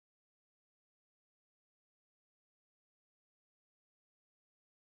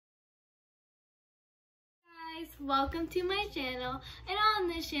guys, welcome to my channel, and on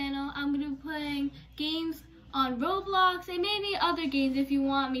this channel I'm going to be playing games on Roblox and maybe other games if you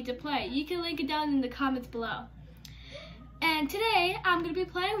want me to play. You can link it down in the comments below. And today I'm going to be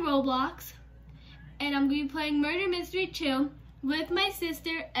playing Roblox, and I'm going to be playing Murder Mystery 2 with my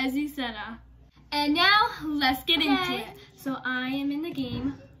sister Ezzy. And now let's get into it. So I am in the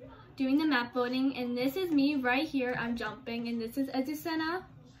game doing the map voting, and this is me right here. I'm jumping, and this is Ezzy.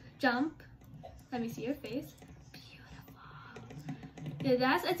 Jump. Let me see your face. Beautiful. Yeah,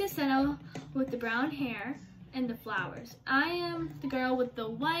 that's Ezzy with the brown hair and the flowers. I am the girl with the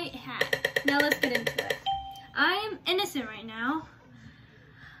white hat. Now let's get into it. I am innocent right now.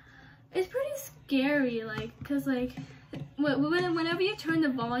 It's pretty scary, cause whenever you turn the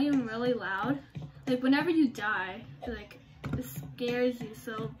volume really loud, whenever you die, it scares you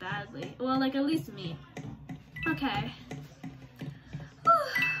so badly. Well, at least me. Okay.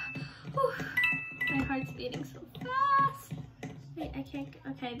 My heart's beating so fast. Wait, I can't.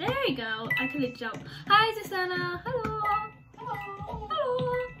 Okay, there you go. I could have jumped. Hi, Susanna. Hello. Hello.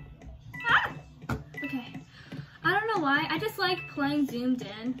 Hello. Ah! Okay. I don't know why. I just like playing zoomed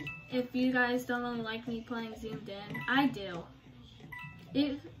in. If you guys don't really like me playing zoomed in, I do.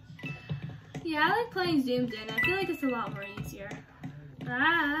 Yeah, I like playing zoomed in. I feel like it's a lot more easier.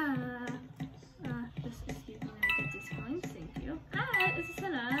 Excuse me, let me get these coins. Thank you. Hi, this is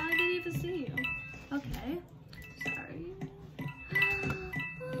Hannah. I didn't even see you. Okay. Sorry.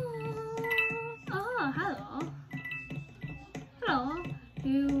 Oh, hello. Hello.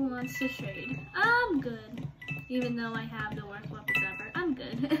 Who wants to trade? I'm good. Even though I have the worst weapons ever, I'm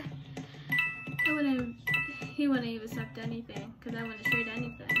good. He wouldn't even accept anything, because I wouldn't trade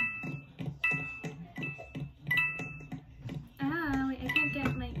anything. Wait, I can't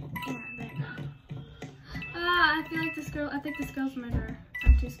get my, yeah, there you go. I feel like I think this girl's murderer.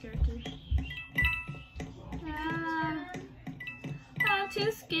 I'm too scared to. I'm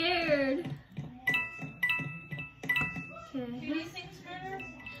too scared. Okay. Who do you think's murderer?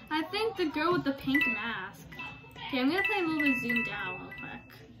 I think the girl with the pink mask. Okay, I'm gonna play a little bit zoomed out real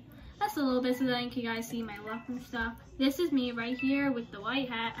quick. Just a little bit so that you guys see my luck and stuff. This is me right here with the white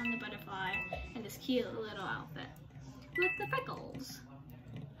hat and the butterfly and this cute little outfit with the freckles.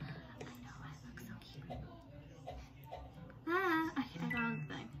 I know, I look so cute. Okay, I got on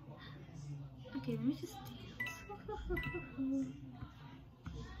the thing. Okay, let me just dance. Okay.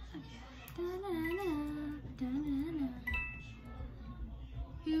 Da-na-na,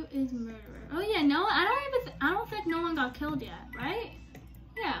 who is murderer? Oh yeah, no, I don't think no one got killed yet, right?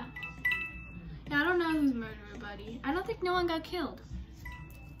 Yeah. Yeah, I don't know who's murderer, buddy. I don't think no one got killed.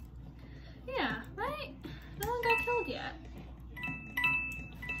 Yeah, right? No one got killed yet.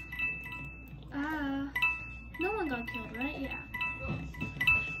 No one got killed, right? Yeah.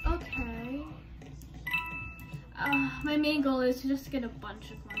 Okay. My main goal is to just get a bunch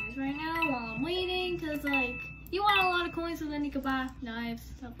of coins right now while I'm waiting, because you want a lot of coins so then you can buy knives,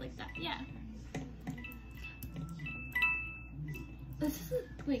 stuff like that. Yeah.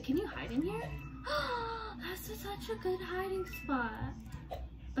 Wait, can you hide in here? That's such a good hiding spot.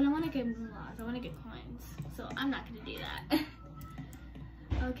 But I want to get moolah. I want to get coins, so I'm not gonna do that.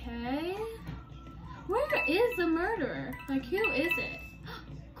 Okay. Where is the murderer? Who is it?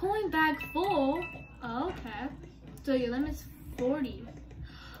 Coin bag full. Oh, okay. So your limit's 40.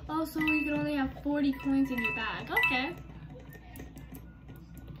 Oh, so you can only have 40 coins in your bag. Okay.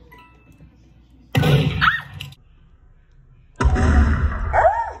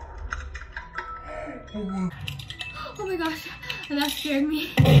 Oh my gosh, that scared me.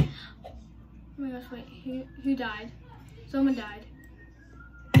 Oh my gosh, wait, who died? Someone died.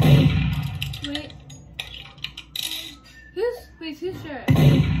 Wait. Who's sure?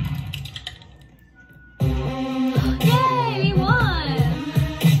 Yay, we won!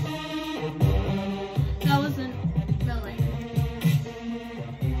 That wasn't really.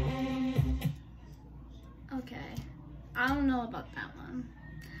 Okay, I don't know about that one.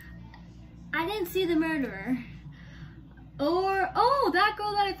 I didn't see the murderer. Oh, that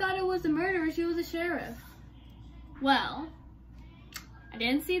girl that I thought it was the murderer, she was a sheriff. Well, I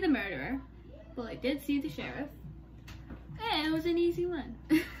didn't see the murderer, but I did see the sheriff. And it was an easy one.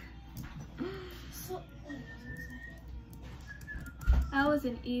 That was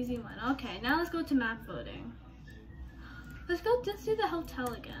an easy one. Okay, now let's go to map voting. Let's do the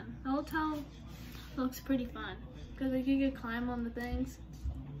hotel again. The hotel looks pretty fun, because you can climb on the things.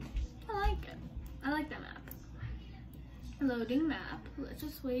 I like it. I like that map. Loading map. Let's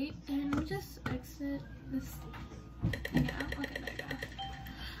just wait and just exit this. Yeah, okay, there you go.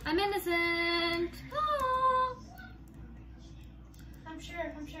 I'm innocent. Oh. I'm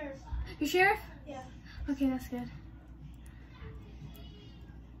sheriff. You sheriff? Yeah. Okay, that's good.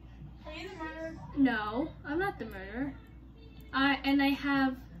 Are you the murderer? No, I'm not the murderer. I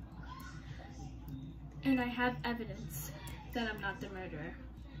have evidence that I'm not the murderer.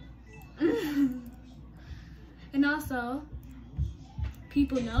 And also,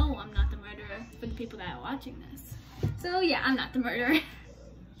 people know I'm not the murderer for the people that are watching this. So yeah, I'm not the murderer.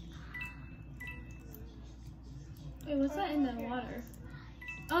 Wait, what's that in the water?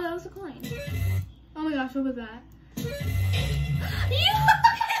 Oh, that was a coin. Oh my gosh, what was that? You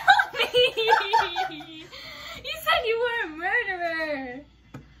killed me! You said you were a murderer!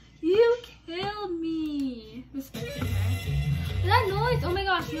 You killed me! That noise! Oh my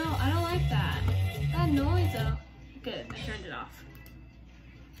gosh, no, I don't like that. That noise, though. Good, I turned it off.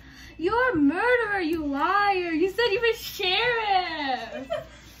 You're a murderer, you liar! You said you were sheriff!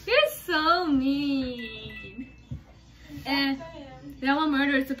 You're so mean. And that's what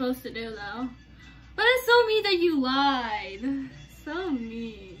murder is supposed to do, though. But it's so mean that you lied. So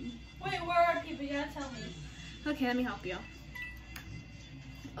mean. Wait, where are people? You gotta tell me. Okay, let me help you.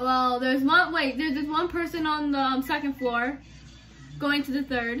 Well, there's this one person on the second floor going to the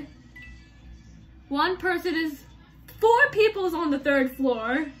third. One person is, 4 people's on the third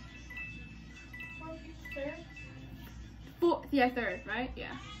floor. 4 people there? 4, yeah, third, right?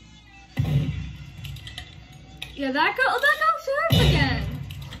 Yeah. Yeah, that girl, oh, that girl sheriff again.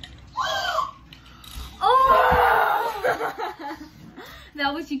 Oh!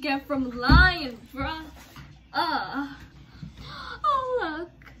 That's what you get from lying, bruh. Oh,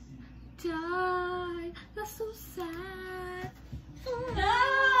 look. Died. That's so sad. No!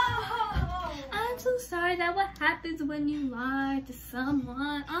 I'm so sorry that what happens when you lie to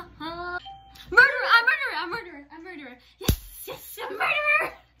someone. Murderer! I'm murderer! Yes, I'm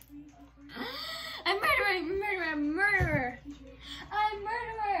murderer! I'm murderer!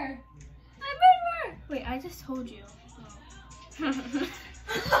 Wait, I just told you. Oh.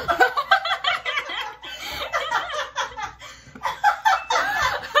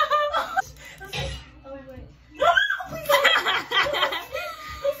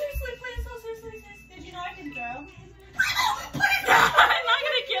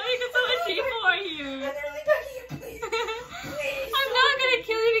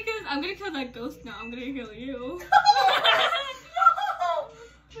 I'm gonna kill that ghost now. I'm gonna kill you. No!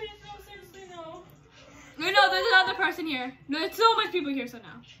 Please, no, seriously, no. No, there's another person here. No, there's so much people here, so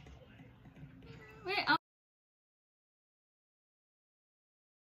now. Wait,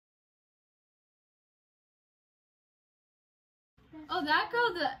 oh, that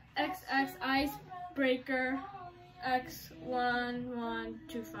girl, the XX Icebreaker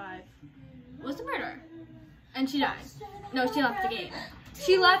X1125 was the murderer. And she died. No, she left the game.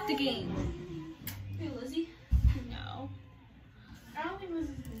 She left the game. Hey, Lizzie? No. I don't think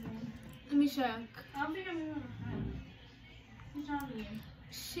Lizzie's in the game. Let me check. I don't think I'm even on her friend. She's not in the game.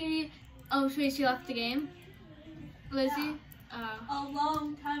 She left the game? Lizzie? A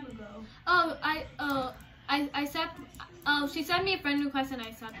long time ago. She sent me a friend request and I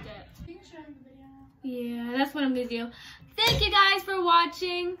accepted it. You can share the video now. Yeah, that's what I'm gonna do. Thank you guys for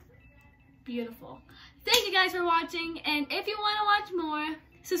watching. Beautiful. Thank you guys for watching, and if you want to watch more,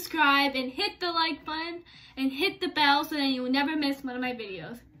 subscribe and hit the like button and hit the bell so that you will never miss one of my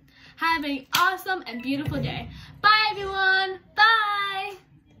videos. Have an awesome and beautiful day. Bye everyone. Bye.